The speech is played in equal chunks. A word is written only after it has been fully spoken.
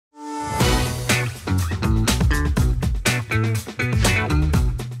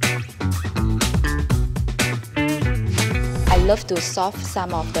love to solve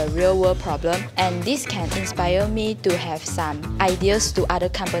some of the real-world problems, and this can inspire me to have some ideas to other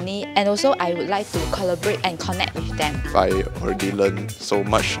companies, and also I would like to collaborate and connect with them. I already learned so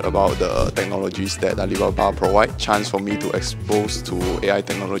much about the technologies that Alibaba provide. Chance for me to expose to AI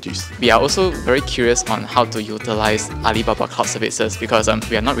technologies. We are also very curious on how to utilize Alibaba cloud services because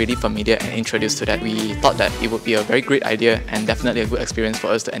we are not really familiar and introduced to that. We thought that it would be a very great idea and definitely a good experience for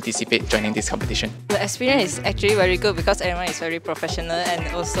us to anticipate joining this competition. The experience is actually very good because everyone is very professional,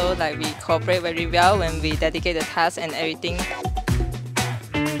 and also like we cooperate very well when we dedicate the task and everything.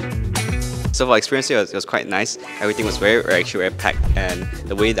 So for experience here, it was quite nice. Everything was actually very packed, and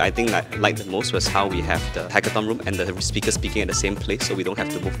the way that I think I liked the most was how we have the hackathon room and the speakers speaking at the same place, so we don't have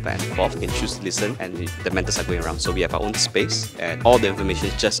to move back and forth. We can choose to listen, and the mentors are going around. So we have our own space, and all the information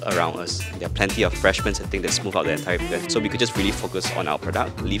is just around us. There are plenty of freshmen and things that smooth out the entire event, so we could just really focus on our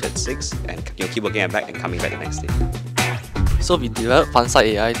product, leave at 6, and keep working back and coming back the next day. So we developed FundSide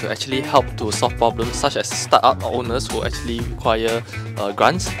AI to actually help to solve problems such as startup owners who actually require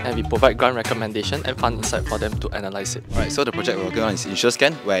grants, and we provide grant recommendation and fund insight for them to analyze it. Alright, so the project we're working on is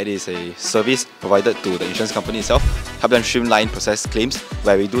InsureScan, where it is a service provided to the insurance company itself, help them streamline process claims,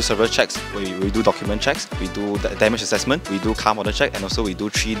 where we do several checks, we do document checks, we do the damage assessment, we do car model check, and also we do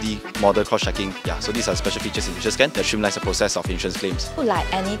 3D model cross-checking. Yeah, so these are special features in InsureScan that streamlines the process of insurance claims.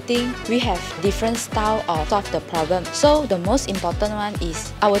 Like anything, we have different style of solve the problem. So the most important one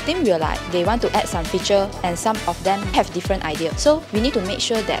is our team they want to add some feature, and some of them have different ideas. So we need to make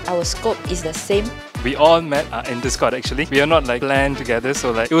sure that our scope is the same. We all met in Discord actually. We are not planned together,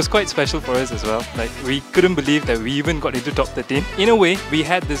 so it was quite special for us as well. We couldn't believe that we even got into top 13. In a way, we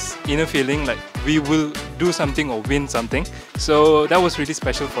had this inner feeling we will do something or win something. So that was really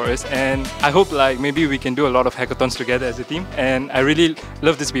special for us, and I hope maybe we can do a lot of hackathons together as a team, and I really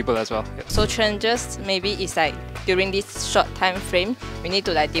love these people as well. Yeah. So challenges maybe is during this short time frame, we need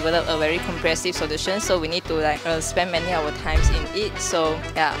to develop a very comprehensive solution, so we need to spend many of our times in it. So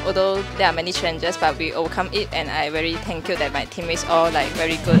yeah, although there are many challenges, but we overcome it, and I very thankful that my teammates all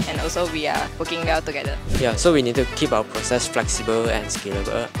very good, and also we are working well together. Yeah, so we need to keep our process flexible and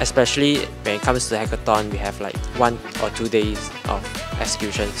scalable, especially when it comes to hackathon. We have 1 or 2 days of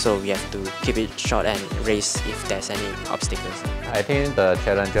execution, so we have to keep it short and race if there's any obstacles. I think the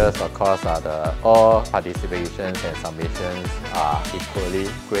challenges, of course, are all participations and submissions are equally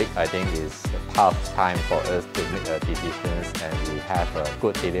great. I think it's a tough time for us to make decisions, and we have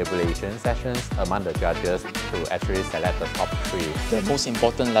good deliberation sessions among the judges to actually select the top 3. The most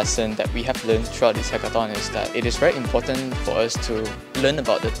important lesson that we have learned throughout this hackathon is that it is very important for us to learn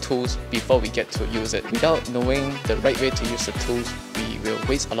about the tools before we get to use it. Without knowing the right way to use the tools, we will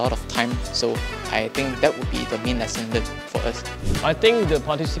waste a lot of time. So I think that would be the main lesson learned for us. I think the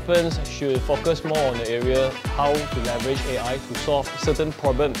participants should focus more on the area how to leverage AI to solve certain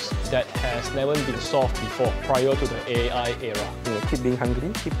problems that has never been solved before prior to the AI era. Keep being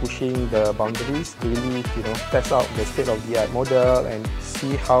hungry, keep pushing the boundaries, really test out the state-of-the-art model and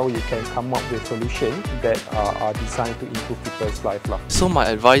see how you can come up with solutions that are designed to improve people's life. So my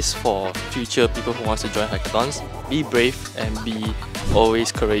advice for future people who want to join hackathons, be brave and be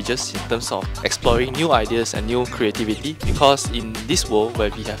always courageous in terms of exploring new ideas and new creativity, because in this world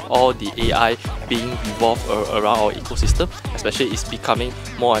where we have all the AI being revolved around our ecosystem, especially it's becoming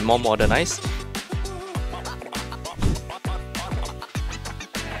more and more modernized,